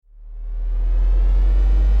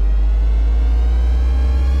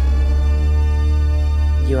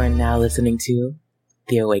now listening to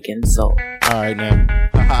The Awakened Soul. Alright now.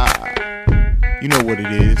 You know what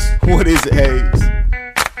it is. What is it, Hayes?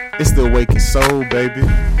 It's The Awakened Soul, baby.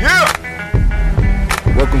 Yeah!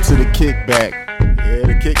 Welcome to the Kickback. Yeah,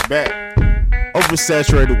 the Kickback.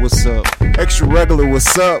 Oversaturated, what's up? Extra regular,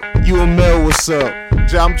 what's up? UML, what's up?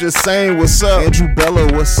 I'm just saying, what's up? Andrew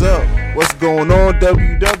Bella, what's up? What's going on,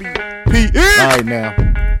 WWPE? Alright now.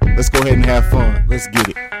 Let's go ahead and have fun. Let's get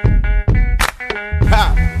it.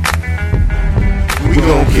 Ha! We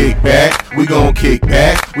gon' kick back, we gon' kick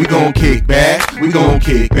back, we gon' kick back, we gon'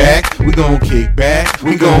 kick back, we gon' kick back,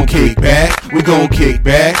 we gon' kick back, we gon' kick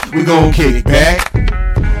back, we gon' kick back.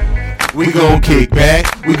 We gon' kick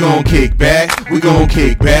back, we gon' kick back, we gon'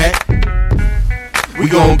 kick back. We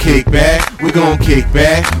gon' kick back, we gon' kick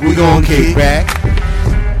back, we gon' kick back.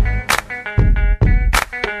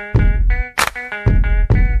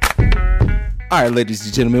 Alright, ladies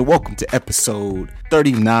and gentlemen, welcome to episode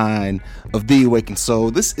 39 of The Awakened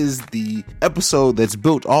Soul. This is the episode that's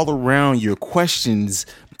built all around your questions,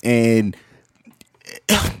 and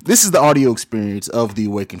this is the audio experience of The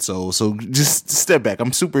Awakened Soul. So just step back.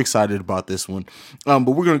 I'm super excited about this one. But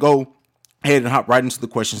we're going to go ahead and hop right into the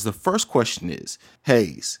questions. The first question is,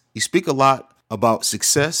 Hayes, you speak a lot about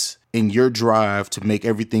success in your drive to make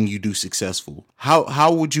everything you do successful.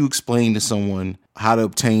 How would you explain to someone how to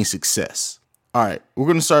obtain success? All right, we're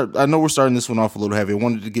going to start. I know we're starting this one off a little heavy. I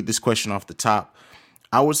wanted to get this question off the top.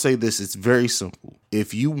 I would say this. It's very simple.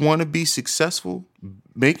 If you want to be successful,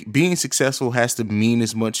 being successful has to mean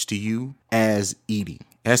as much to you as eating.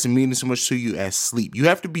 It has to mean as much to you as sleep. You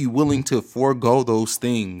have to be willing to forego those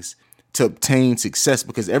things to obtain success,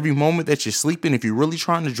 because every moment that you're sleeping, if you're really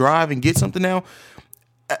trying to drive and get something now,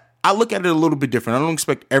 I look at it a little bit different. I don't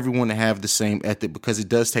expect everyone to have the same ethic, because it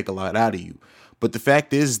does take a lot out of you. But the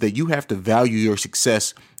fact is that you have to value your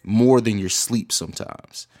success more than your sleep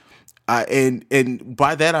sometimes. And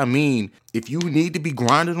by that, I mean, if you need to be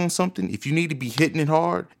grinding on something, if you need to be hitting it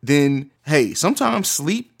hard, then, hey, sometimes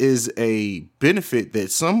sleep is a benefit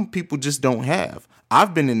that some people just don't have.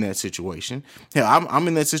 I've been in that situation. Hell, I'm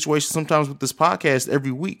in that situation sometimes with this podcast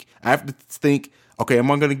every week. I have to think, okay, am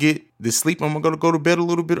I going to get this sleep? Am I going to go to bed a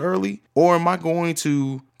little bit early? Or am I going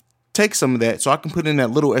to take some of that so I can put in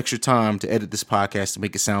that little extra time to edit this podcast to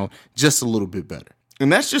make it sound just a little bit better? And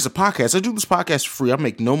that's just a podcast. I do this podcast for free. I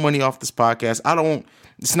make no money off this podcast.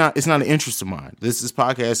 It's not an interest of mine. This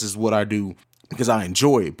podcast is what I do because I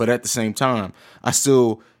enjoy it. But at the same time, I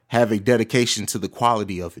still have a dedication to the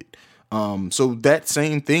quality of it. So that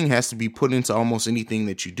same thing has to be put into almost anything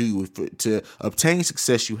that you do. To obtain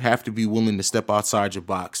success, you have to be willing to step outside your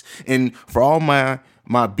box. And for all my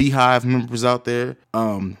Beehive members out there,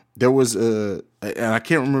 there was and I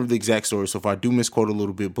can't remember the exact story, so if I do misquote a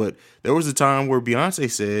little bit, but there was a time where Beyonce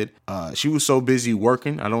said she was so busy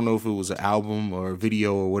working, I don't know if it was an album or a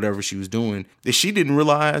video or whatever she was doing, that she didn't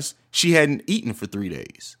realize she hadn't eaten for 3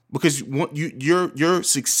 days. Because your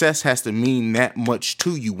success has to mean that much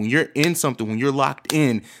to you. When you're in something, when you're locked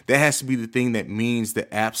in, that has to be the thing that means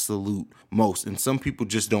the absolute most. And some people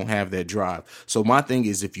just don't have that drive. So my thing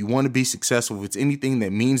is, if you want to be successful, if it's anything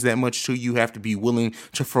that means that much to you, you have to be willing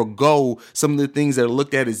to forego some of the things that are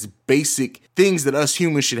looked at as basic things that us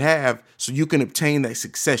humans should have so you can obtain that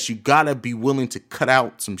success. You got to be willing to cut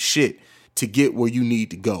out some shit to get where you need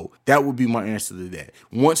to go. That would be my answer to that.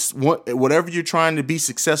 Whatever you're trying to be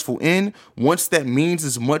successful in, once that means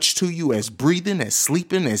as much to you as breathing, as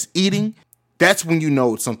sleeping, as eating, that's when you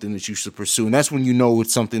know it's something that you should pursue. And that's when you know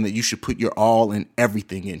it's something that you should put your all and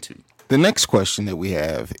everything into. The next question that we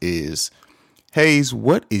have is, Hayes,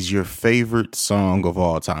 what is your favorite song of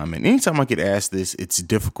all time? And anytime I get asked this, it's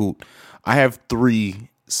difficult. I have 3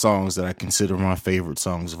 songs that I consider my favorite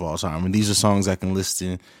songs of all time. And these are songs I can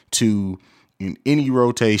listen to in any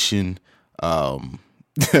rotation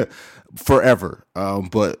forever.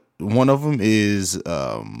 But one of them is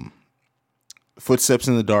Footsteps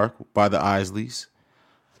in the Dark by the Isleys.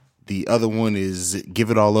 The other one is Give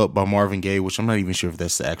It All Up by Marvin Gaye, which I'm not even sure if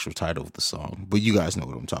that's the actual title of the song, but you guys know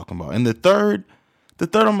what I'm talking about. And the third I'm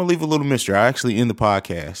going to leave a little mystery. I actually end the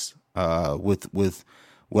podcast with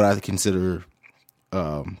what I consider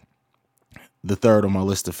the third on my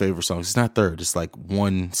list of favorite songs. It's not third, it's like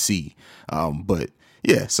 1C. But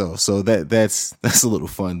yeah, so that's a little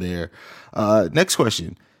fun there. Next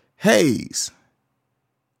question. Hayes,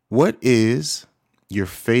 what is your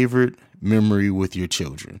favorite memory with your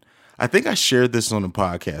children? I think I shared this on the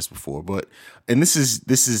podcast before, and this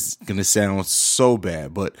is going to sound so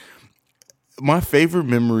bad, but my favorite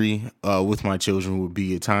memory with my children would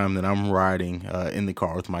be a time that I'm riding in the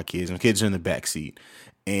car with my kids. My kids are in the back seat.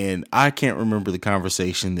 And I can't remember the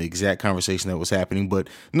exact conversation that was happening, but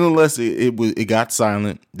nonetheless, it got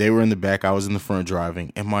silent. They were in the back. I was in the front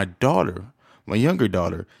driving, and my younger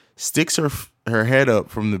daughter, sticks her head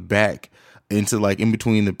up from the back into like in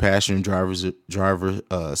between the passenger and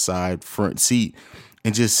driver side front seat,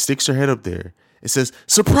 and just sticks her head up there. It says,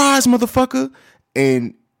 "Surprise, motherfucker!"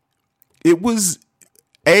 And it was.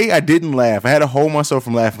 I didn't laugh. I had to hold myself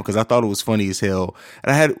from laughing because I thought it was funny as hell.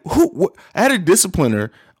 And I had to discipline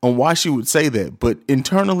her on why she would say that. But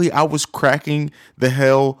internally, I was cracking the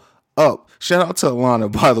hell up. Shout out to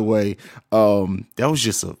Alana, by the way. That was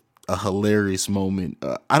just a hilarious moment.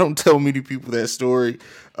 I don't tell many people that story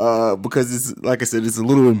because it's, like I said, it's a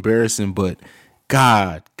little embarrassing. But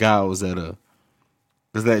God, was that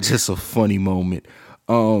just a funny moment?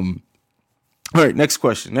 All right, next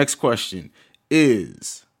question. Next question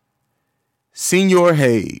is, Senor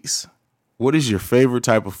Hayes, what is your favorite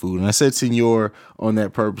type of food? And I said senor on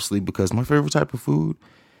that purposely because my favorite type of food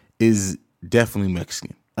is definitely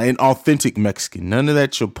Mexican. An authentic Mexican. None of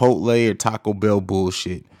that Chipotle or Taco Bell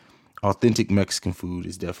bullshit. Authentic Mexican food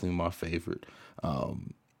is definitely my favorite.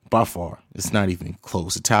 By far. It's not even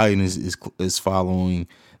close. Italian is following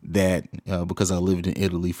that because I lived in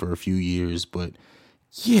Italy for a few years. But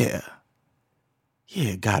yeah,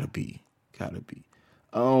 gotta be.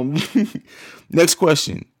 Next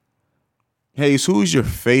question. Hayes, who is your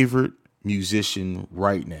favorite musician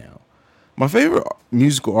right now? My favorite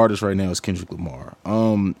musical artist right now is Kendrick Lamar.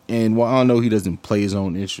 And while I know he doesn't play his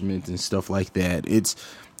own instruments and stuff like that,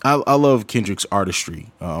 I love Kendrick's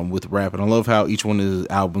artistry with rap, and I love how each one of his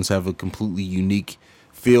albums have a completely unique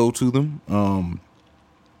feel to them. Kind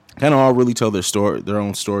of all really tell their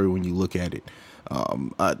own story when you look at it.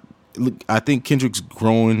 I think Kendrick's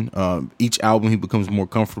growing. Each album, he becomes more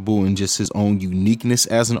comfortable in just his own uniqueness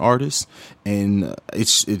as an artist, and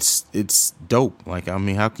it's dope. Like, I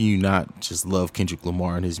mean, how can you not just love Kendrick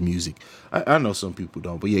Lamar and his music? I know some people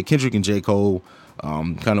don't, but yeah, Kendrick and J. Cole,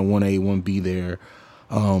 kind of 1A, 1B there.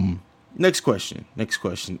 Next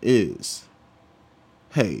question is,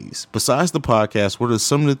 Hayes, besides the podcast, what are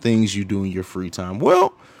some of the things you do in your free time?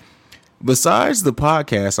 Well, besides the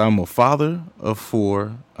podcast, I'm a father of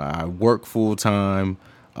 4. I work full time.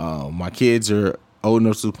 My kids are old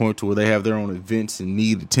enough to the point to where they have their own events and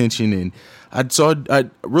need attention. And I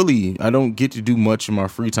don't get to do much in my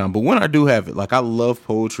free time. But when I do have it, like, I love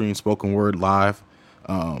poetry and spoken word live.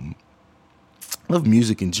 I love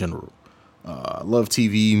music in general. I love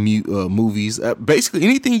TV, movies. Basically,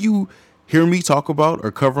 anything you hear me talk about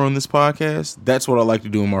or cover on this podcast, that's what I like to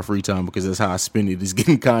do in my free time, because that's how I spend it, is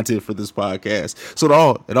getting content for this podcast.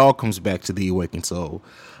 So it all comes back to the Awakened Soul.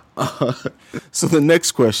 So the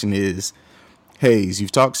next question is, Hayes,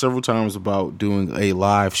 you've talked several times about doing a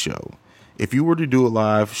live show. If you were to do a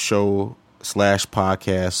live show /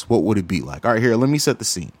 podcast, what would it be like? All right, here, let me set the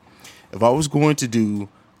scene. If I was going to do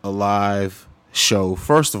a live show,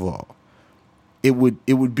 first of all, it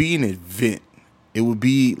would be an event. It would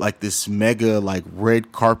be like this mega, like,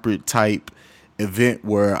 red carpet type event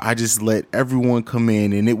where I just let everyone come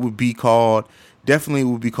in, and it would be called the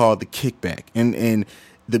Kickback. And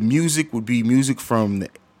the music would be music from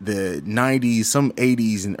the 90s, some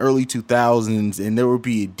 80s and early 2000s, and there would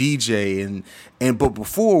be a DJ but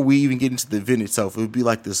before we even get into the event itself, it would be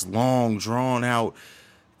like this long, drawn out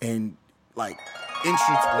and like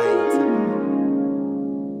entranceway.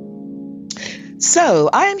 So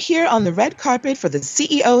I am here on the red carpet for the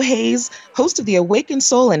CEO Hayes, host of the Awakened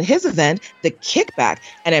Soul, and his event, The Kickback,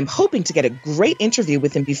 and I'm hoping to get a great interview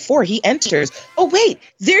with him before he enters. Oh, wait,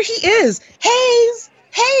 there he is. Hayes,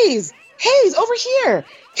 over here.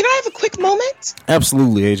 Can I have a quick moment?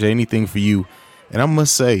 Absolutely, AJ, anything for you. And I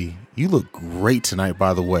must say, you look great tonight,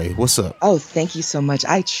 by the way. What's up? Oh, thank you so much.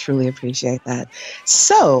 I truly appreciate that.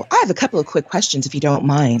 So I have a couple of quick questions, if you don't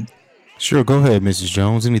mind. Sure, go ahead, Mrs.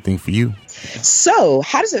 Jones. Anything for you. So,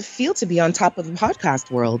 how does it feel to be on top of the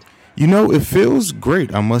podcast world? You know, it feels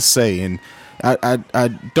great, I must say. And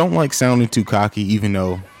I don't like sounding too cocky, even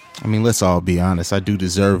though, I mean, let's all be honest, I do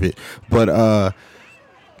deserve it. But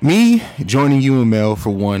me joining you and Mel,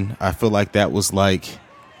 for one, I feel like that was like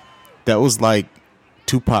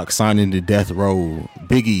Tupac signing to Death Row,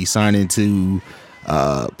 Biggie signing to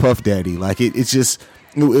Puff Daddy. Like, it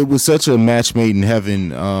was such a match made in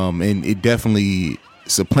heaven, and it definitely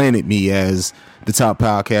supplanted me as the top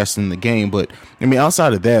podcast in the game. But I mean,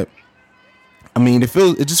 outside of that, I mean, it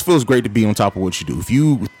just feels great to be on top of what you do. If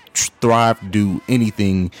you thrive to do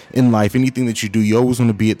anything in life, anything that you do, you always want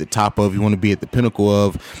to be at the top of, you want to be at the pinnacle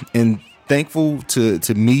of, and thankful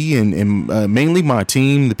to me and mainly my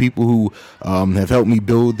team, the people who have helped me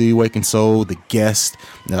build the Awakened Soul, the guests,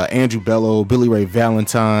 Andrew Bello, Billy Ray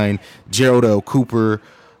Valentine, Gerald L. Cooper,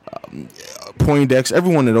 Poindex,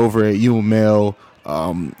 everyone at over at UML.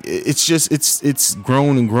 It's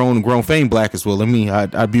grown and grown and grown. Fame Black as well.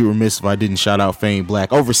 I'd be remiss if I didn't shout out Fame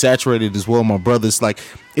Black. Oversaturated as well, my brothers. Like,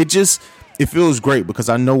 it feels great because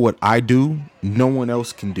I know what I do, no one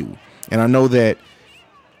else can do. And I know that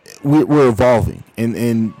we're evolving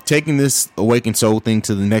and taking this Awakened Soul thing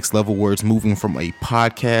to the next level, where it's moving from a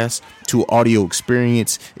podcast to an audio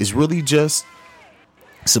experience, is really just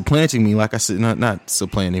supplanting me. Like I said, not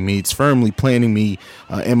supplanting me. It's firmly planting me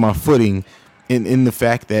in my footing in the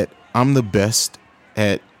fact that I'm the best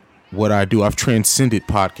at what I do. I've transcended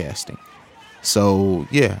podcasting. So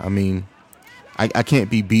yeah, I mean, I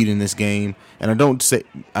can't be beat in this game. And I don't say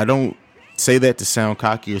that to sound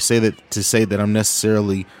cocky or say that I'm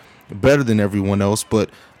necessarily better than everyone else, but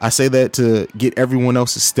I say that to get everyone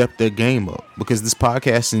else to step their game up, because this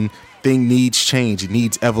podcasting thing needs change. It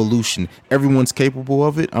needs evolution. Everyone's capable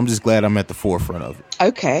of it. I'm just glad I'm at the forefront of it.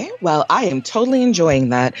 Okay, well, I am totally enjoying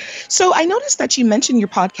that. So I noticed that you mentioned your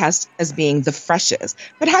podcast as being the freshest,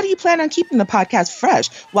 but how do you plan on keeping the podcast fresh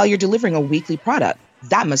while you're delivering a weekly product?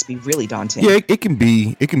 That must be really daunting. Yeah, it can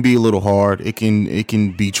be a little hard. It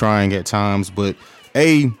can be trying at times, but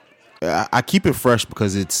I keep it fresh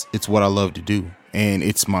because it's what I love to do, and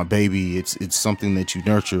it's my baby. It's something that you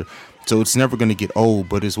nurture, so it's never going to get old.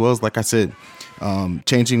 But as well as, like I said,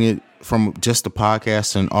 changing it from just a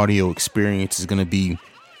podcast to an audio experience is going to be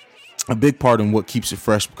a big part in what keeps it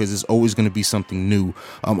fresh, because it's always going to be something new.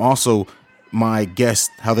 Also, my guests,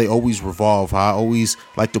 how they always revolve, how I always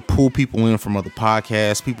like to pull people in from other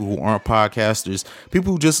podcasts, people who aren't podcasters,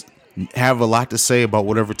 people who just have a lot to say about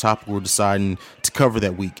whatever topic we're deciding to cover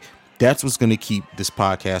that week. That's what's going to keep this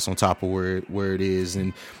podcast on top of where it is,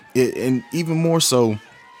 and even more so,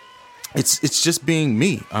 it's just being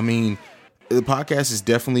me. I mean, the podcast is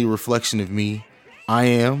definitely a reflection of me. I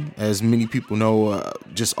am, as many people know,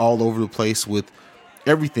 just all over the place with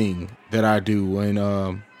everything that I do,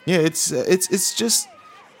 and yeah, it's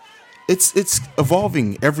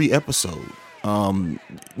evolving every episode.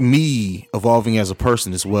 Me evolving as a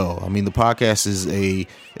person as well. I mean, the podcast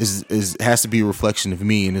has to be a reflection of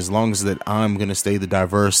me, and as long as that I'm going to stay the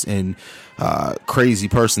diverse and crazy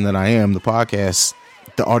person that I am, the podcast,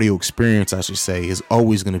 the audio experience, I should say, is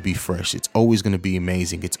always going to be fresh. It's always going to be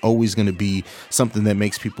amazing. It's always going to be something that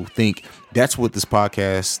makes people think. That's what this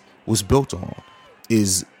podcast was built on,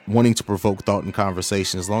 is wanting to provoke thought and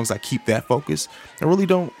conversation. As long as I keep that focus, I really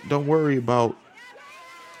don't worry about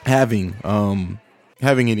having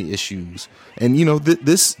any issues. And you know,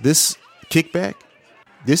 this kickback,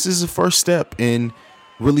 this is the first step in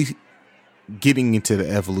really getting into the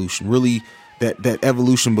evolution, really that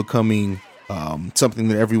evolution becoming something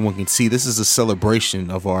that everyone can see. This is a celebration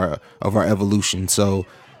of our evolution, so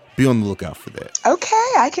be on the lookout for that.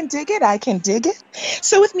 Okay, I can dig it.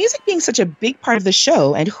 So with music being such a big part of the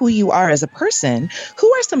show and who you are as a person,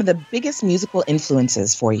 who are some of the biggest musical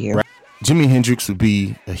influences for you? Right. Jimi Hendrix would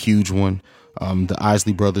be a huge one. The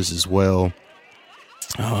Isley Brothers as well.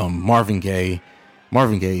 Marvin Gaye.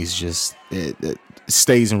 Marvin Gaye is just it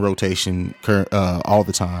stays in rotation all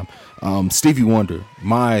the time. Stevie Wonder,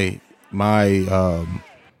 my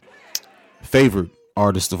favorite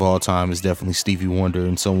artist of all time, is definitely Stevie Wonder,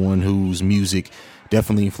 and someone whose music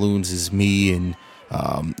definitely influences me, and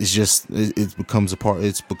it's become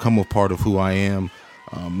a part of who I am,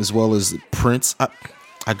 as well as Prince.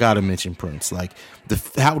 I gotta mention Prince, like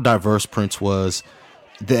how diverse Prince was.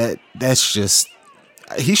 That's just,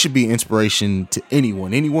 he should be inspiration to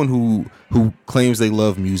anyone who claims they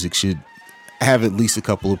love music should have at least a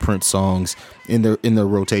couple of Prince songs in their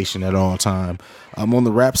rotation at all time. On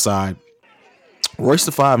the rap side, Royce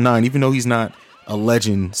the 5'9", even though he's not a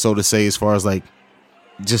legend, so to say, as far as like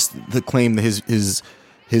just the claim that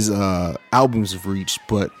his albums have reached,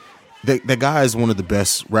 but that guy is one of the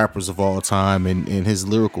best rappers of all time, and his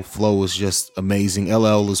lyrical flow is just amazing.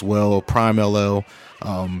 LL as well, Prime LL,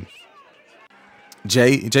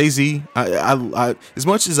 Jay-Z. I as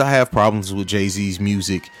much as I have problems with Jay-Z's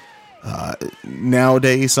music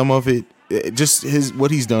nowadays, some of it just what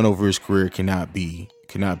he's done over his career cannot be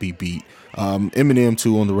beat. Eminem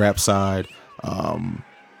too on the rap side.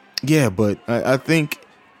 Yeah, but I think,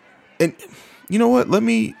 and you know what? Let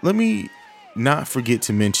me not forget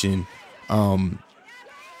to mention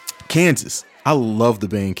Kansas. I love the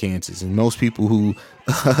band Kansas, and most people who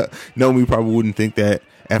know me probably wouldn't think that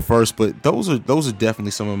at first, but those are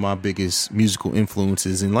definitely some of my biggest musical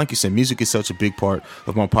influences. And like you said, music is such a big part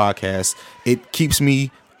of my podcast. It keeps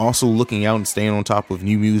me also looking out and staying on top of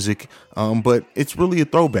new music. But it's really a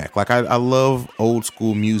throwback. Like I love old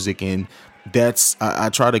school music, and I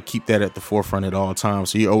try to keep that at the forefront at all times.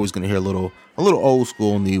 So you're always going to hear a little old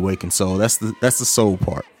school in the Awakened Soul. That's the soul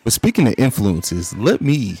part. But speaking of influences, let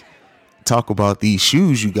me talk about these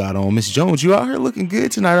shoes you got on. Miss Jones, you out here looking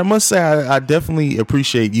good tonight. I must say, I definitely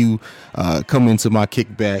appreciate you coming to my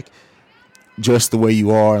kickback dressed the way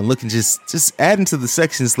you are and looking just adding to the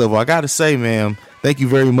sexiness level. I gotta say, ma'am, thank you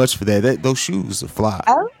very much for that. Those shoes are fly.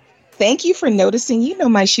 Oh, thank you for noticing. You know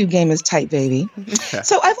my shoe game is tight, baby.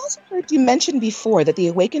 So I've also heard you mention before that the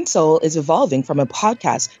Awakened Soul is evolving from a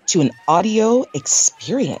podcast to an audio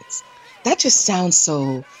experience. That just sounds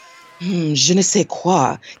so je ne sais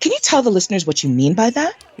quoi. Can you tell the listeners what you mean by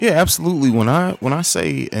that? Yeah, absolutely. When I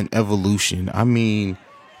say an evolution, I mean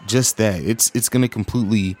just that. It's going to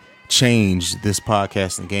completely change this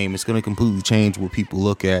podcasting game. It's going to completely change what people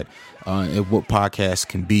look at and what podcasts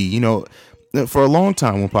can be. You know, for a long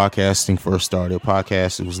time when podcasting first started,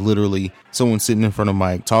 it was literally someone sitting in front of a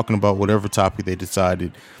mic talking about whatever topic they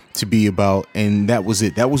decided to be about, and that was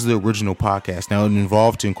it. That was the original podcast. Now it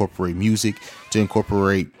evolved to incorporate music, to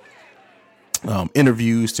incorporate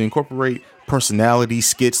interviews, to incorporate personality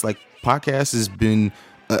skits. Like podcast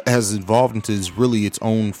has evolved into really its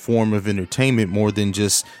own form of entertainment more than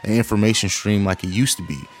just an information stream like it used to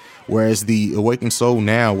be. Whereas the Awakened Soul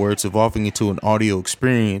now, where it's evolving into an audio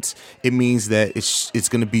experience, it means that it's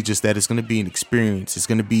going to be just that. It's going to be an experience. It's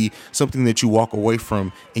going to be something that you walk away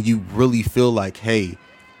from and you really feel like, hey,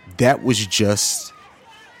 that was just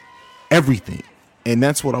everything. And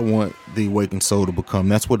that's what I want the Awakened Soul to become.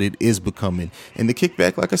 That's what it is becoming. And the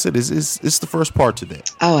kickback, like I said, is the first part to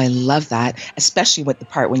that. Oh, I love that. Especially with the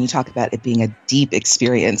part when you talk about it being a deep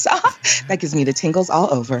experience. That gives me the tingles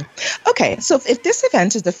all over. Okay, so if this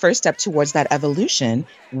event is the first step towards that evolution,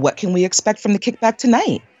 what can we expect from the kickback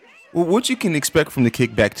tonight? Well, what you can expect from the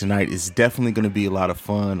kickback tonight is definitely going to be a lot of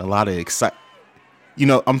fun, a lot of excitement. You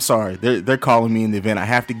know, I'm sorry, they're calling me in the event. I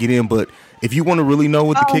have to get in, but if you want to really know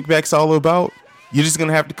what the kickback's all about, you're just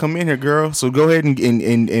gonna have to come in here, girl. So go ahead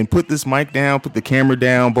and put this mic down, put the camera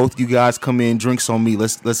down. Both you guys come in, drinks on me.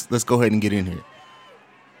 Let's go ahead and get in here.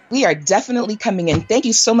 We are definitely coming in. Thank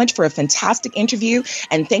you so much for a fantastic interview,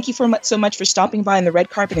 and thank you so much for stopping by on the red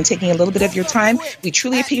carpet and taking a little bit of your time. We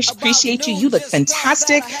truly appreciate you. You look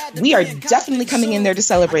fantastic. We are definitely coming in there to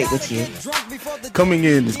celebrate with you. Coming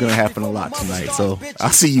in is gonna happen a lot tonight, so I'll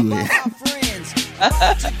see you in.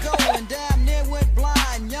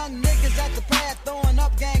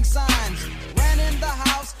 Gang signs, ran in the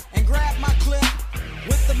house and grabbed my clip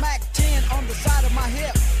with the Mac 10 on the side of my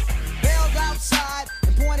hip, bailed outside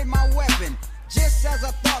and pointed my weapon. Just as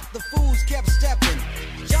I thought, the fools kept stepping.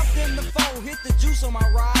 Jumped in the foe, hit the juice on my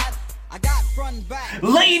ride. I got front and back.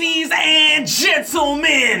 Ladies and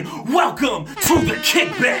gentlemen, welcome to the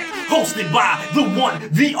Kickback, hosted by the one,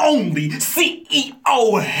 the only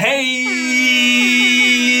CEO Hayes.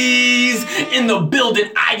 In the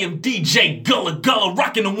building, I am DJ Gullah Gullah,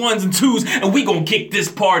 rocking the ones and twos, and we gonna kick this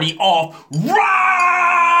party off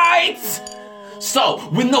right. So,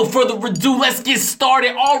 with no further ado, let's get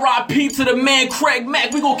started. R.I.P. to the man Craig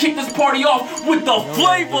Mack. We gonna kick this party off with the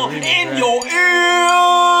flavor in your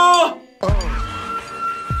ear.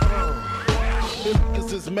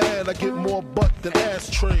 Niggas is mad, I get more butt than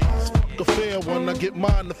ashtrays. The fair one, I get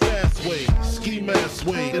mine the fast way. Ski mask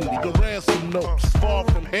way, and nigga ransom notes. Far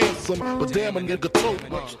from handsome, but damn a nigga tote.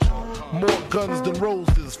 More guns than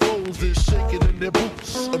roses, foes is shaking in their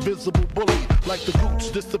boots. A visible bully, like the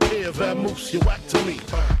gooch, disappear, vamoose, you whack to me.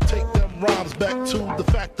 Take them rhymes back to the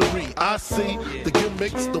factory. I see the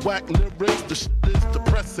gimmicks, the whack lyrics, the shit is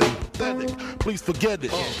depressing, pathetic. Please forget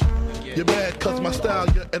it. You're mad cause my style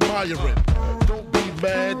you're admiring. Don't be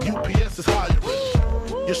mad, UPS is hiring.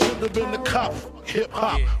 You should have been a cop, hip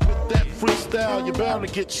hop. With that freestyle, you're bound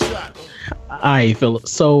to get shot. Alright, Philip.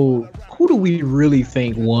 So, who do we really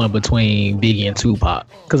think won between Biggie and Tupac?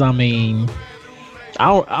 Because I mean,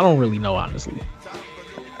 I don't really know, honestly.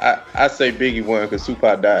 I say Biggie won because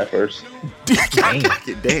Tupac died first.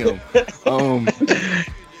 Damn.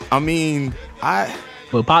 I mean,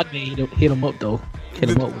 But Pac hit him up though. Hit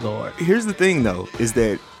him up was hard. Here's the thing though, is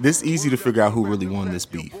that this easy to figure out who really won this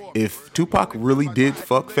beef. If Tupac really did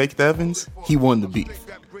fuck Faith Evans, he won the beef.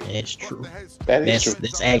 That's true. That's true.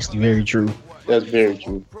 That's actually very true. That's very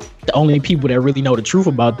true. The only people that really know the truth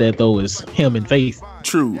about that though is him and Faith.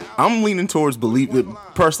 True. I'm leaning towards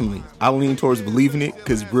personally. I lean towards believing it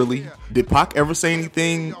because really, did Pac ever say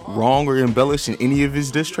anything wrong or embellish in any of his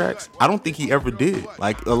diss tracks? I don't think he ever did.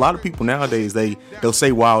 Like a lot of people nowadays, they'll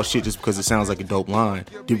say wild shit just because it sounds like a dope line.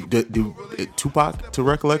 Did Tupac, to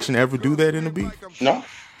recollection, ever do that in a beef? No.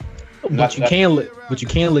 But you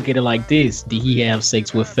can't look at it like this. Did he have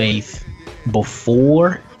sex with Faith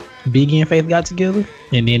before Biggie and Faith got together?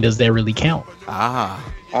 And then does that really count? I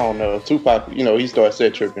don't know. Tupac, he started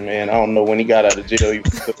set tripping, man. I don't know when he got out of jail. He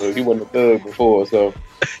wasn't a thug before, so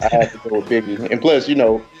I had to go with Biggie. And plus,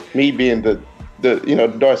 me being the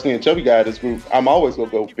dark skinned chubby guy of this group, I'm always gonna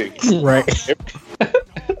go with Biggie. Right.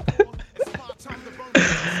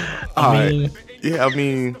 I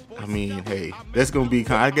mean, hey, that's gonna be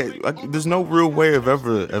there's no real way of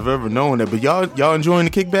ever knowing that. But y'all enjoying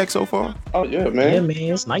the kickback so far? Oh yeah, man. Yeah, man,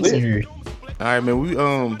 it's nice in here. All right,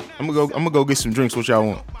 man. I'm gonna go get some drinks. What y'all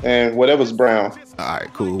want? And whatever's brown. All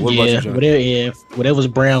right, cool. What about you, John? Whatever's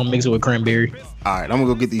brown, mix it with cranberry. All right, I'm gonna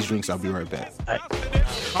go get these drinks. I'll be right back. All right.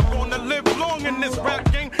 I'm gonna live long in this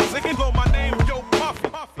rap game. Singing blow my name, yo, Puffy.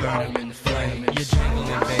 I'm in the flame. You're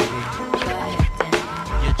jingling, baby.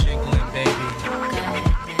 You're jingling, baby.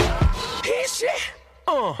 Here's shit.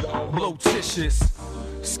 Blotitious.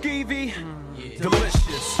 Skeevy.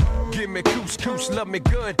 Delicious. Give me couscous, love me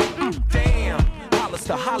good. Damn. Hollis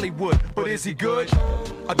to Hollywood, but is he good?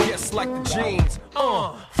 I guess like the jeans.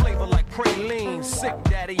 Flavor like praline. Sick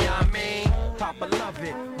daddy, I mean. Papa love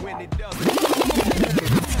it when he does it.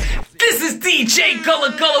 This is DJ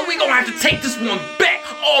Gullah Gullah. We gonna have to take this one back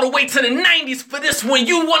all the way to the 90s for this one.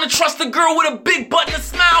 You wanna trust a girl with a big butt and a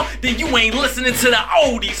smile? Then you ain't listening to the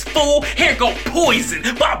oldies, fool. Here go Poison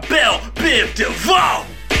by Belle Biv DeVoe.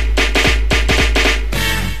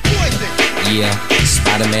 Yeah,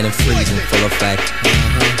 Spider-Man and freezing, full effect.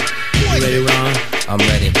 You ready, Ron? I'm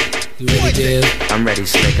ready. You ready, Bill? I'm ready,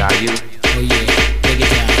 Slick. Are you? Oh yeah, take it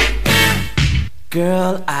down.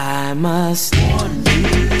 Girl, I must warn you.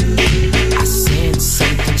 I sense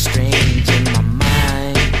something strange in my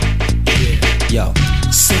mind. Yo,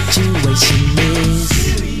 situation is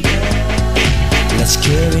serious. Let's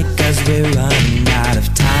cure it 'cause we're running out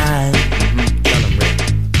of time.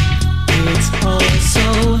 It's all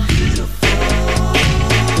so beautiful.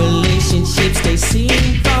 Relationships, they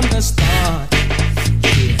seem from the start.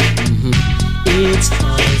 It's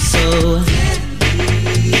all so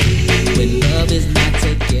when love is not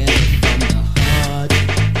together from the heart.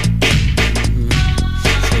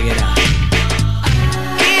 Check it out.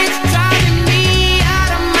 It's driving me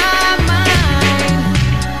out of my mind.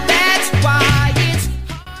 That's why it's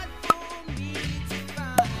hard for me to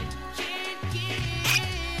find. Can't get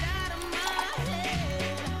out of my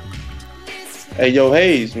head. Hey, yo,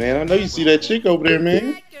 Hayes, man. I know you see that chick over there,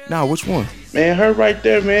 man. Nah, which one? Man, her right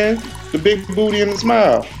there, man. The big booty and the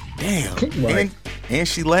smile. Damn. And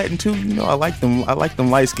she Latin too. I like them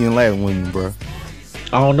light skinned Latin women, bro.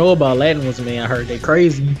 I don't know about Latin ones, man. I heard they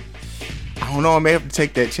crazy. I don't know. I may have to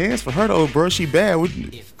take that chance for her though, bro. She bad.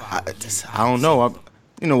 I don't know.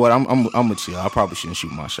 You know what? I'm gonna chill. I probably shouldn't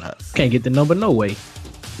shoot my shot. Can't get the number no way.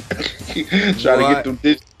 Try to get them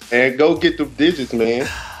digits, man. Go get them digits, man.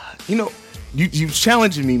 You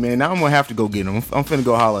challenging me, man. Now I'm gonna have to go get them. I'm finna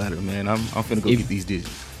go holler at her, man. I'm finna go get these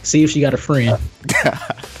digits. See if she got a friend.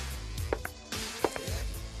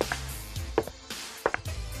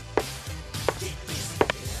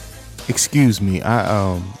 Excuse me.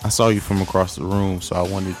 I saw you from across the room, so I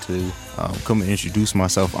wanted to come and introduce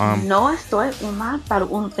myself. No estoy una para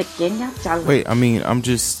un pequeña charla. Wait, I'm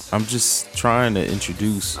just trying to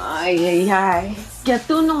introduce. Ay. Que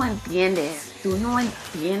tú no entiendes. ¿Tú no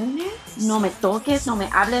entiendes? No me toques, no me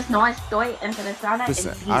hables, no estoy interesada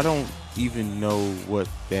Listen, en ti. I don't even know what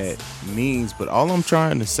that means, but all I'm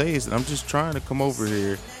trying to say is that I'm just trying to come over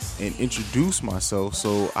here and introduce myself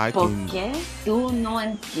so I ¿Por can... qué tú no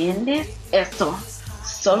entiendes esto?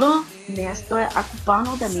 Solo me estoy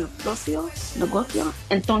ocupando de mi propio negocio.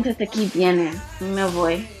 Entonces aquí viene, me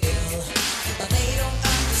voy.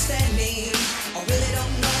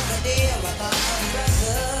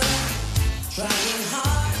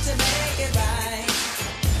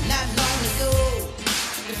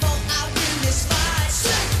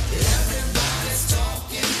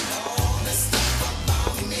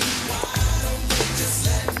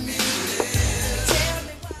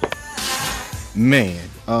 Man,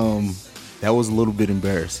 that was a little bit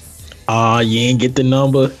embarrassing. You ain't get the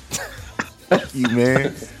number. You,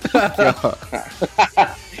 man.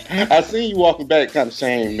 I seen you walking back kind of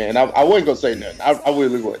shame, man. I wasn't gonna say nothing. I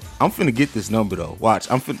really wasn't. I'm finna get this number though. Watch.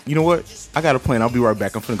 You know what? I got a plan. I'll be right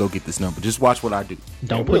back. I'm finna go get this number. Just watch what I do.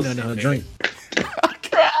 Don't put nothing in her drink.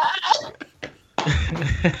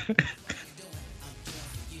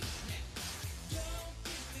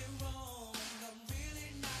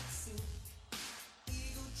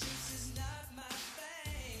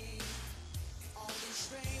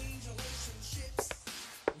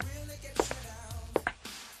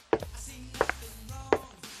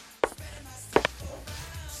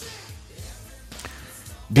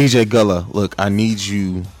 DJ Gullah, look, I need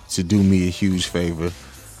you to do me a huge favor.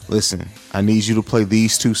 Listen, I need you to play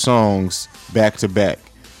these two songs back to back.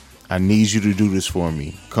 I need you to do this for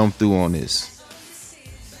me. Come through on this.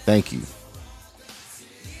 Thank you.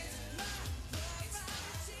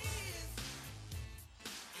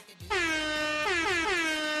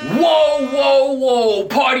 Whoa, whoa, whoa.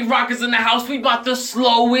 Party rockers in the house. We about to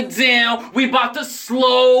slow it down. We about to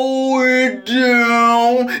slow it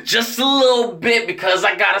down just a little bit because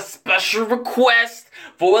I got a special request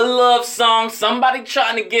for a love song. Somebody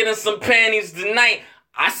trying to get in some panties tonight.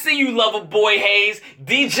 I see you, lover boy Hayes.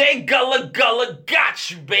 DJ Gullah got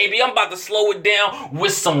you, baby. I'm about to slow it down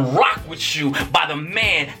with some Rock With You by the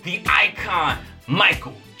man, the icon,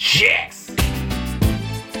 Michael Jackson.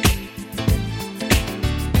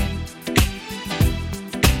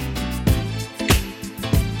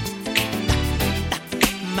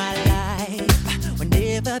 My life will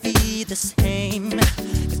never be the same.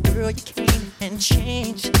 'Cause girl, you came and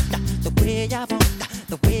changed the way I walk,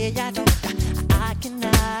 the way I talk. I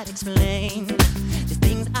cannot explain the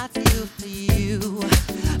things I feel for you.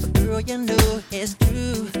 But girl, you know it's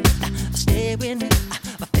true. Stay with me,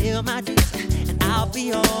 fulfill my dreams, and I'll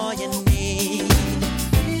be all you need.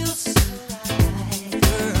 Feels so right,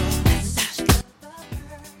 girl.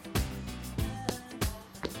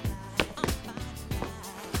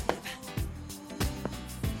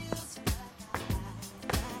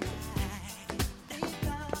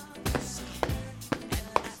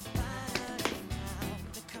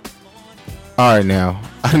 All right, now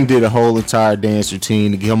I done did a whole entire dance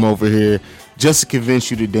routine to come over here just to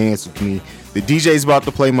convince you to dance with me. The DJ's about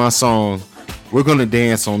to play my song. We're gonna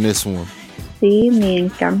dance on this one. Sí, me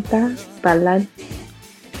encanta bailar.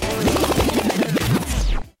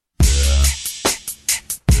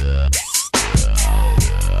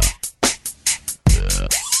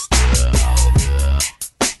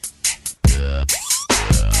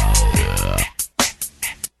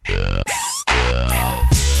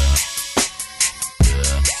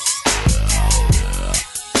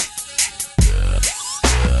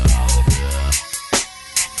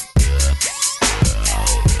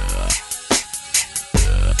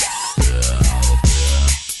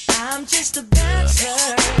 I'm just a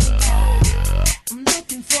dancer. I'm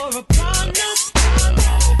looking for a partner,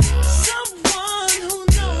 someone who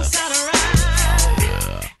knows how to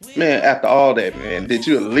ride. Man, after all that, man, did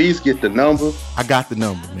you at least get the number? I got the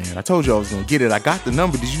number, man. I told you I was gonna get it. I got the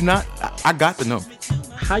number. Did you not? I got the number.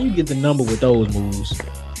 How you get the number with those moves?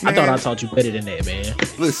 Man. I thought I taught you better than that, man.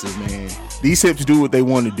 Listen, man. These hips do what they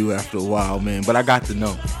want to do after a while, man. But I got the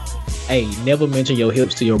number. Hey, never mention your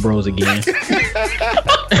hips to your bros again.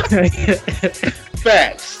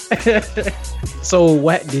 Facts. So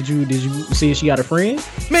what did you see if she got a friend?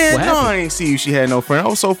 Man, What no, happened? I ain't see if she had no friend. I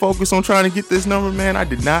was so focused on trying to get this number, man. I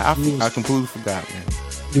did not. I completely forgot, man.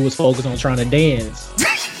 You was focused on trying to dance.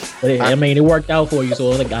 But I mean, it worked out for you, so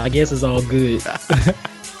like, I guess it's all good.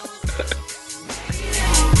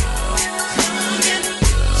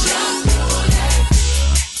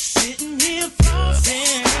 Sitting here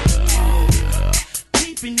frozen,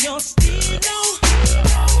 keeping your stilo.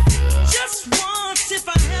 Just once if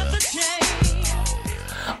I have the chance.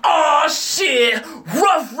 Oh shit!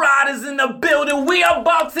 Rough Riders in the building. We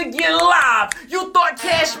about to get live. You thought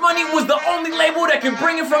Cash Money was the only label that could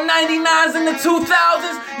bring it from 99s in the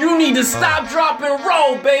 2000s? You need to stop, drop, and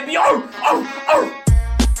roll, baby.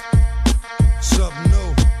 Something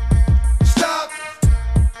new. Stop,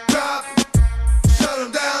 drop, shut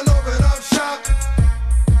them down, open up shop.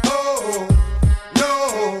 Oh,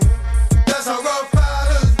 no, that's how Rough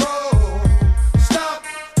Riders roll. Stop,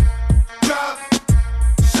 drop,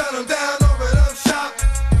 shut them down, open up shop.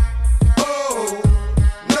 Oh,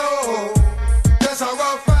 no, that's how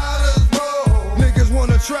Rough Riders roll. Niggas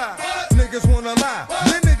wanna try, niggas wanna lie,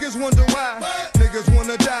 then niggas wonder why, niggas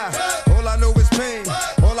wanna die. All I know is pain,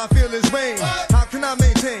 all I feel is rain. How can I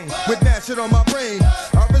maintain with that shit on my brain?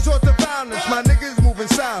 I resort to violence, my niggas moving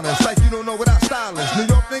silence like you don't know what I style is. New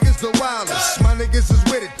York niggas the wildest, my niggas is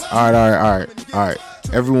with it. All right.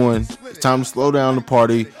 Everyone, it's time to slow down the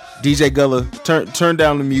party. DJ Gullah, turn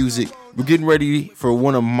down the music. We're getting ready for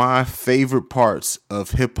one of my favorite parts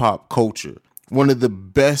of hip hop culture. One of the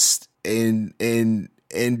best and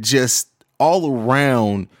just all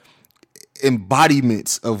around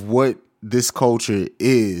embodiments of what this culture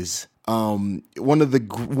is. One of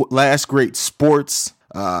the last great sports.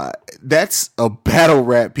 That's a battle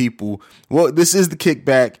rap, people. Well, this is the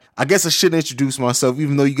Kickback. I guess I should introduce myself,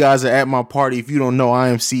 even though you guys are at my party. If you don't know, I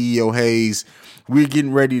am CEO Hayes. We're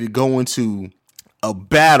getting ready to go into a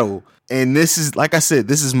battle, And this is, like I said,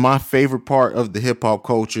 this is my favorite part of the hip hop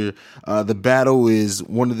culture. The battle is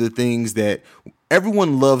one of the things that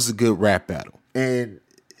everyone loves, a good rap battle. And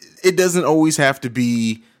it doesn't always have to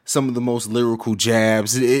be some of the most lyrical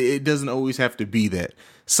jabs. It doesn't always have to be that.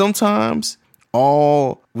 Sometimes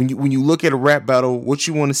when you look at a rap battle, what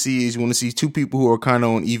you want to see is you want to see two people who are kind of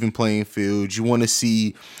on even playing fields. You want to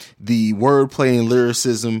see the wordplay and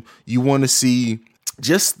lyricism. You want to see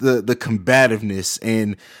just the combativeness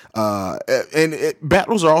and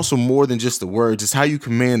battles are also more than just the words. It's how you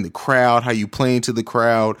command the crowd, how you play into the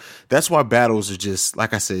crowd. That's why battles are just,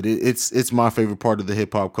 like I said, it's my favorite part of the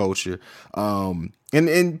hip hop culture.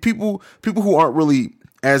 And people who aren't really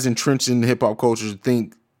as entrenched in the hip hop culture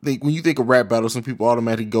think when you think of rap battles, some people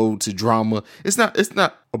automatically go to drama. It's not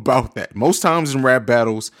about that. Most times in rap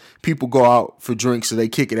battles, people go out for drinks, so they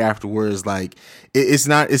kick it afterwards. Like it's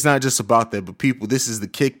not just about that. But people, this is the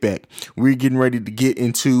Kickback. We're getting ready to get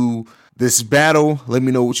into this battle. Let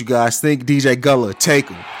me know what you guys think. DJ Gullah, take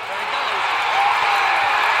them.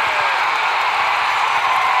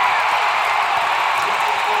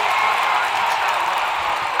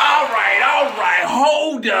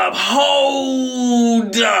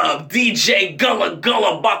 Hold up. DJ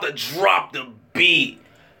Gullah about to drop the beat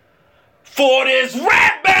for this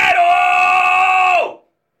rap battle.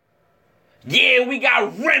 Yeah, we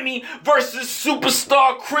got Remy versus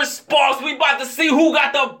superstar Chris Sparks. We about to see who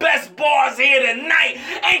got the best bars here tonight.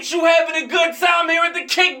 Ain't you having a good time here at the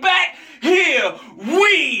Kickback? Here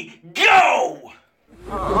we go.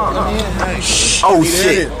 Oh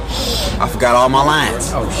shit, I forgot all my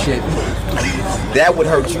lines. Oh shit. That would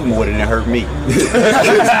hurt you more than it hurt me.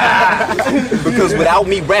 Because without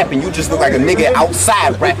me rapping, you just look like a nigga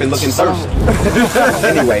outside rapping looking thirsty.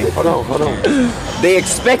 Anyway, hold on. They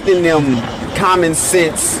expecting them common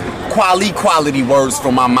sense, quality words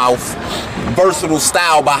from my mouth. Versatile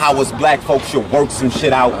style by how us black folks should work some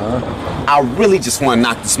shit out. I really just want to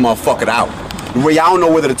knock this motherfucker out. Ray, I don't know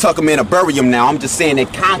whether to tuck him in or bury him now. I'm just saying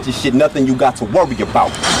that conscious shit, nothing you got to worry about.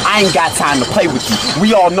 I ain't got time to play with you.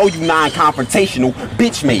 We all know you non-confrontational,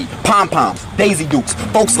 bitch made, pom-poms, daisy dukes.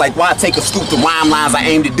 Folks like, why take a stoop to rhyme lines I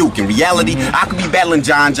aim to duke? In reality, I could be battling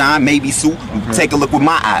John, maybe Sue. Take a look with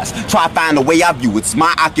my eyes. Try find the way I view. It's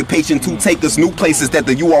my occupation to take us new places that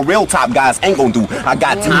the URL top guys ain't gonna do. I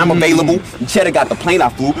got time available. Cheddar got the plane I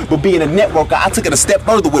flew. But being a networker, I took it a step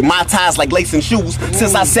further with my ties like lace and shoes.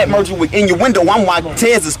 Since I set merging with Innuendo, I'm why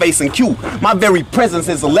Tez is facing Q. My very presence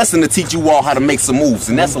is a lesson to teach you all how to make some moves.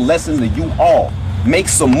 And that's a lesson to you all. Make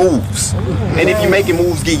some moves. And if you making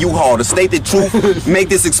moves, get you hauled. To state the truth, make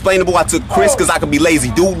this explainable, I took Chris because I could be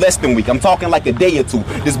lazy. Dude, less than week. I'm talking like a day or two.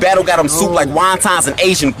 This battle got him soup like wontons and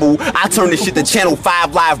Asian food. I turned this shit to Channel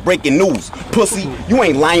 5 Live breaking news. Pussy, you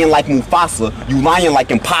ain't lying like Mufasa. You lying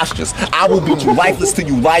like impostures. I will beat you lifeless till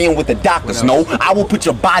you lying with the doctors. No, I will put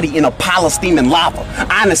your body in a pile of steaming lava.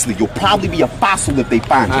 Honestly, you'll probably be a fossil if they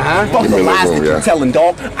find you. Fuck the lies that you telling,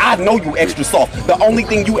 dog. I know you extra soft. The only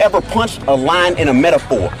thing you ever punched, a line in a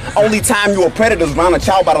metaphor. Only time you a predator's round a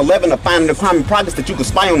child about 11 to find the crime in progress that you can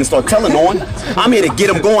spy on and start telling on. I'm here to get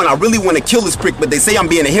him going. I really want to kill this prick, but they say I'm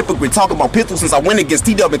being a hypocrite. Talking about pistols since I went against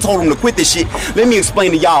T-Dub and told him to quit this shit. Let me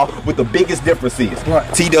explain to y'all what the biggest difference is.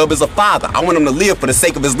 T-Dub is a father. I want him to live for the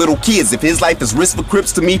sake of his little kids. If his life is risk for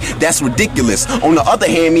Crips to me, that's ridiculous. On the other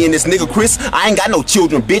hand, me and this nigga Chris, I ain't got no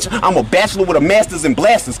children, bitch. I'm a bachelor with a master's in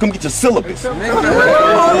blasters. Come get your syllabus.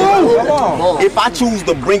 If I choose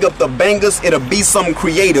to bring up the bangers, it'll be something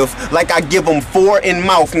creative, like I give them four in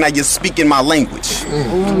mouth. Now you're speaking my language.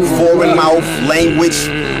 Four in mouth, language,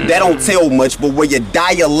 that don't tell much, but where your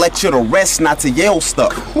dialect you to rest, not to yell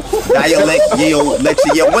stuff. Dialect, yell,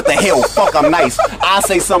 lecture, yell, what the hell, fuck, I'm nice. I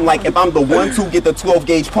say something like, if I'm the 1-2, get the 12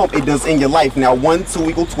 gauge pump, it does in your life. Now 1, 2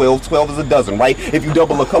 equal 12, 12 is a dozen, right? If you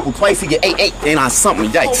double a couple twice, you get 8, 8, ain't I something,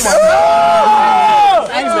 yikes.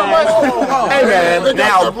 Hey man,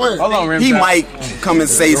 now he might come and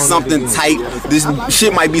say something tight. This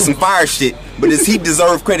shit might be some fire shit, but does he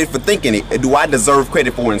deserve credit for thinking it? Or do I deserve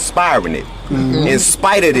credit for inspiring it? In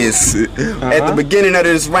spite of this, at the beginning of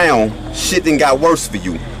this round, shit done got worse for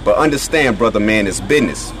you. But understand, brother man, it's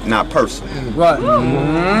business, not personal. Right.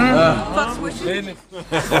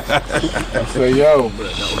 So yo,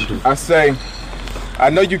 I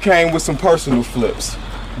know you came with some personal flips.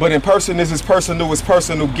 But in person is as personal as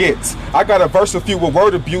personal gets. I got a verse of you with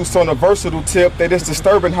word abuse on a versatile tip that is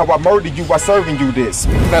disturbing how I murder you by serving you this.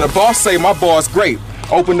 Now the boss say my bar's great.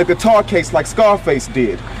 Open the guitar case like Scarface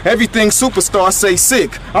did. Everything superstar say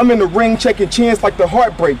sick. I'm in the ring checking chins like the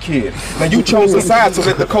Heartbreak Kid. Now you chose a side to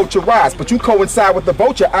let the culture rise, but you coincide with the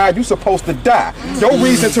vulture eye, you supposed to die. Your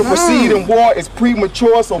reason to proceed in war is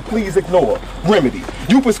premature, so please ignore. Remedy.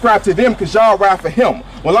 You prescribe to them cause y'all ride for him.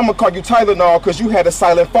 Well, I'ma call you Tylenol cause you had a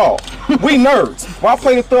silent fall. We nerds. Why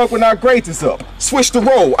play the thug when our grades is up? Switch the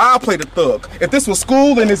role, I'll play the thug. If this was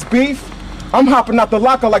school and it's beef, I'm hopping out the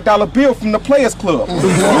locker like Dollar Bill from the Players Club.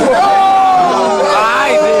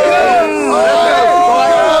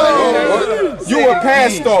 You a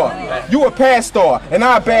pass star. You a pass star. And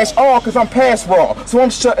I bash all cause I'm pass raw. So I'm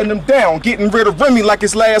shutting them down, getting rid of Remy like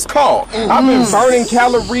his last call. I've been burning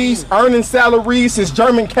calories, earning salaries since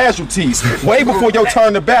German casualties. Way before your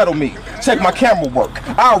turn to battle me. Check my camera work.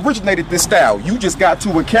 I originated this style. You just got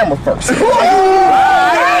to a camera first.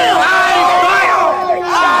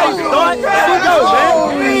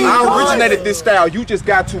 I originated this style, you just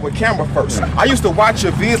got to a camera first. I used to watch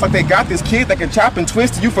your vids like they got this kid that can chop and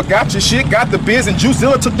twist and you forgot your shit, got the biz and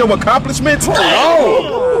Juicilla took your accomplishments.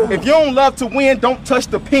 Oh. If you don't love to win, don't touch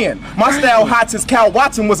the pen. My style hot since Cal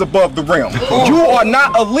Watson was above the rim. You are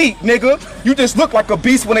not elite, nigga. You just look like a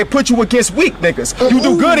beast when they put you against weak niggas. You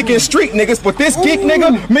do good against street niggas, but this geek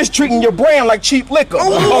nigga mistreating your brand like cheap liquor. A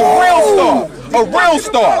real star. A real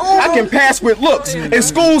star. I can pass with looks. In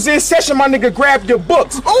school's in session, my nigga grabbed your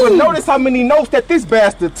books. But notice how many notes that this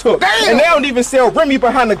bastard took. And they don't even sell Remy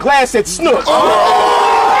behind the glass at Snook.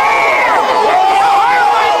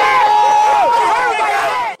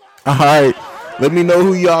 All right, let me know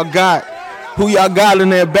who y'all got. Who y'all got in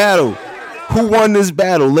that battle? Who won this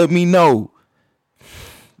battle? Let me know.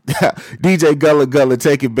 DJ Gullah Gullah,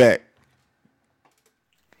 take it back.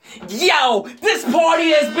 Yo, this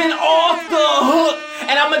party has been off the hook,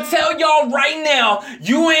 and I'ma tell y'all right now,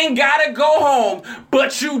 you ain't gotta go home,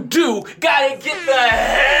 but you do gotta get the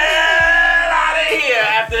hell out of here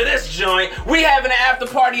after this joint. We having an after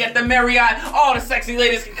party at the Marriott. All the sexy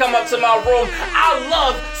ladies can come up to my room. I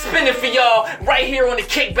love spinning for y'all right here on the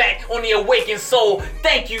Kickback on the Awakened Soul.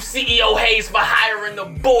 Thank you, CEO Hayes, for hiring the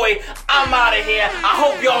boy. I'm out of here. I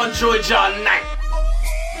hope y'all enjoyed y'all night.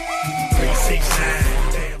 369.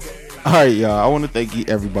 All right, y'all. I want to thank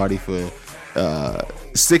everybody for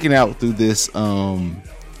sticking out through this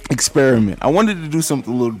experiment. I wanted to do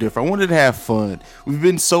something a little different. I wanted to have fun. We've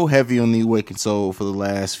been so heavy on the Awakened Soul for the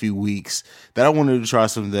last few weeks that I wanted to try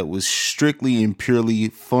something that was strictly and purely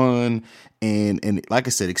fun and like I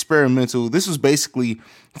said, experimental. This was basically,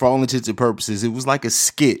 for all intents and purposes, it was like a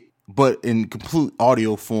skit, but in complete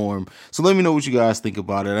audio form. So let me know what you guys think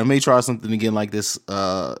about it. I may try something again like this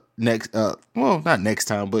next, well, not next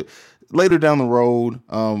time, but later down the road,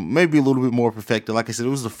 maybe a little bit more perfected. Like I said, it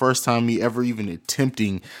was the first time me ever even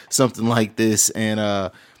attempting something like this, and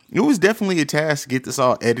it was definitely a task to get this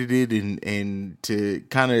all edited and to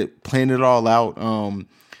kind of plan it all out.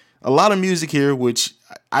 A lot of music here, which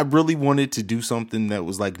I really wanted to do something that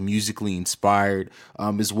was like musically inspired,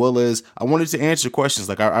 as well as I wanted to answer questions.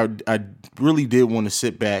 Like I really did want to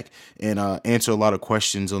sit back and answer a lot of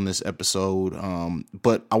questions on this episode,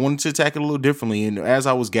 but I wanted to attack it a little differently. And as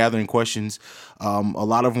I was gathering questions, a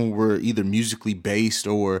lot of them were either musically based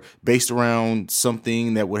or based around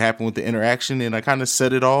something that would happen with the interaction, and I kind of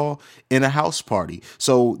set it all in a house party.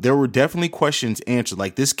 So there were definitely questions answered.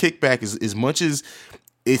 Like this Kickback is, as much as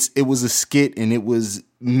it was a skit and it was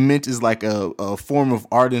meant as like a form of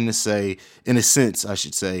art in a sense, I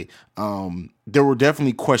should say. There were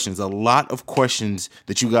definitely questions. A lot of questions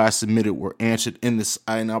that you guys submitted were answered in this,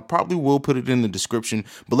 and I probably will put it in the description,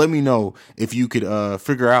 but let me know if you could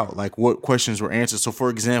figure out like what questions were answered. So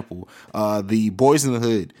for example, the Boys in the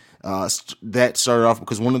Hood, that started off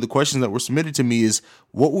because one of the questions that were submitted to me is,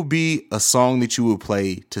 what would be a song that you would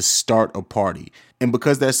play to start a party? And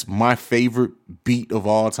because that's my favorite beat of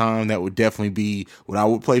all time, that would definitely be what I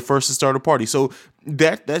would play first to start a party. So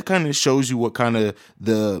that kind of shows you what kind of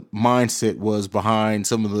the mindset was behind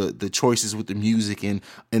some of the choices with the music and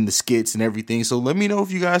the skits and everything. So let me know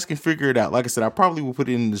if you guys can figure it out. Like I said, I probably will put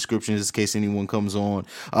it in the description just in case anyone comes on.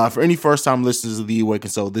 For any first time listeners of The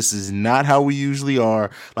Awakened Soul, this is not how we usually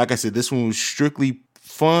are. Like I said, this one was strictly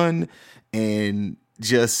fun and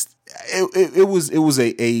just it was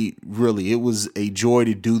a joy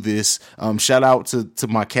to do this. Shout out to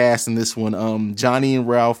my cast in this one, Johnny and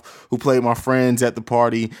Ralph, who played my friends at the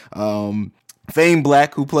party, Fame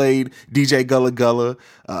Black, who played DJ Gullah Gullah,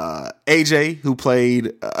 AJ, who played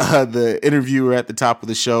the interviewer at the top of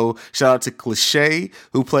the show. Shout out to Cliche,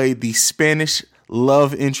 who played the Spanish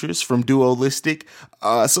love interest from Duolistic.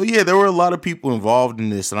 So yeah, there were a lot of people involved in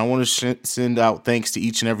this, and I want to send out thanks to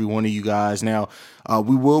each and every one of you guys. Now,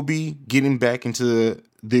 we will be getting back into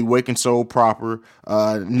the Awakened Soul proper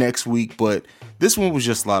next week, but this one was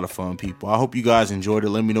just a lot of fun, people. I hope you guys enjoyed it.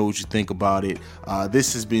 Let me know what you think about it.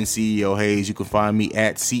 This has been CEO Hayes. You can find me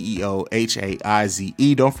at CEO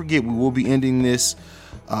HAIZE. Don't forget, we will be ending this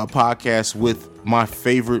podcast with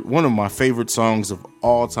one of my favorite songs of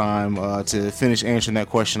all time to finish answering that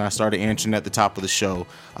question I started answering at the top of the show.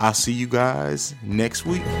 I'll see you guys next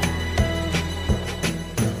week.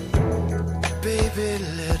 Baby,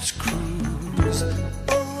 let's cruise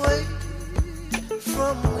away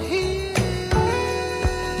from here.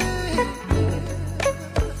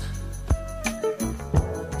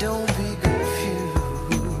 Don't be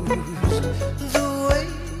confused. The way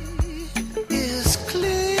is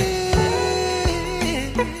clear.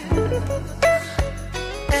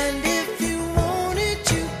 And if you want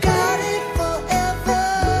it, you got it forever.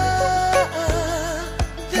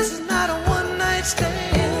 This is not a one-night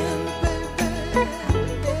stand, baby.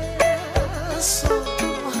 So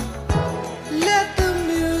let the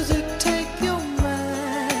music take your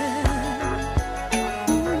mind.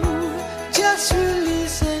 Ooh, just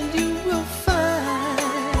release and you will find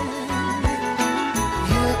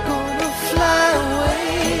you're gonna fly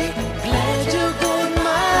away. Glad you're going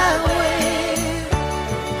my way.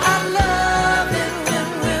 I love it when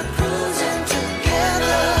we're cruising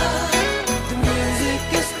together. The music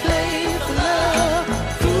is played for love.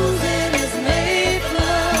 Cruising is made for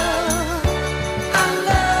love. I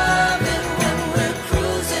love it when we're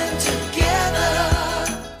cruising together.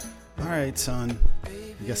 All right, son. I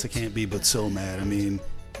guess I can't be but so mad. I mean,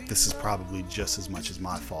 this is probably just as much as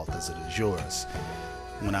my fault as it is yours.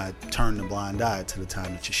 When I turned a blind eye to the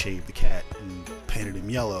time that you shaved the cat and painted him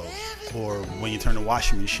yellow, or when you turned a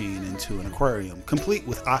washing machine into an aquarium, complete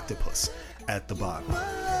with octopus at the bottom.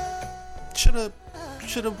 Should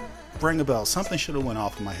have rang a bell. Something should have went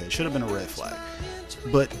off in my head. Should have been a red flag.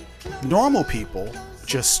 But normal people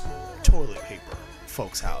just toilet paper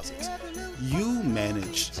folks' houses. You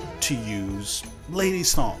managed to use ladies'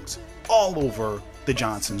 songs all over the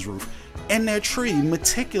Johnson's roof, and their tree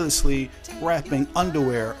meticulously wrapping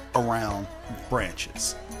underwear around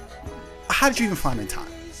branches. How did you even find the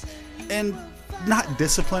time? And not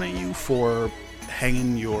disciplining you for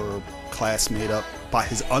hanging your classmate up by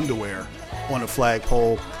his underwear on a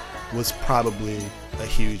flagpole was probably a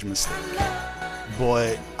huge mistake.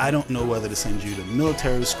 Boy, I don't know whether to send you to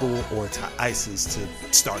military school or to ISIS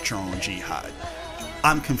to start your own jihad.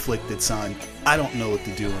 I'm conflicted, son. I don't know what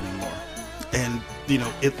to do anymore. And,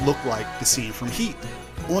 it looked like the scene from Heat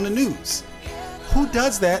on the news. Who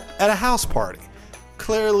does that at a house party?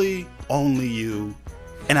 Clearly, only you,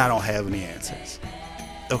 and I don't have any answers.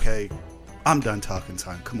 Okay, I'm done talking,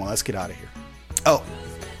 son. Come on, let's get out of here. Oh,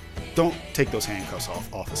 don't take those handcuffs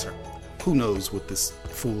off, officer. Who knows what this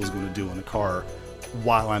fool is going to do in the car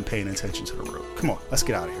while I'm paying attention to the road. Come on, let's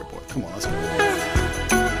get out of here, boy. Come on, let's go.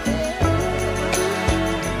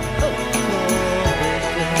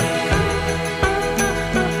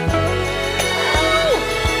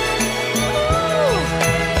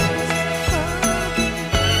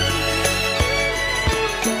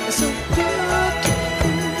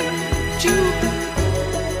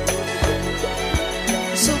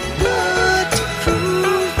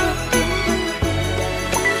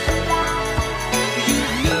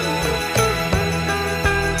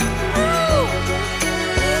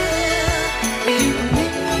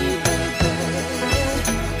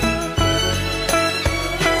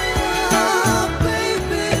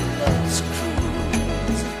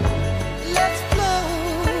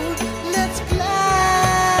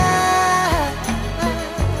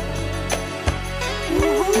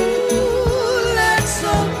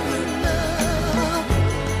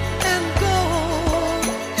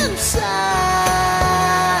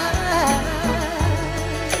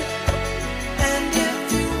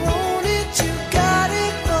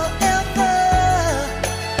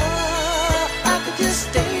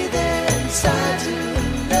 Stay there inside you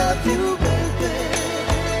and love you, baby.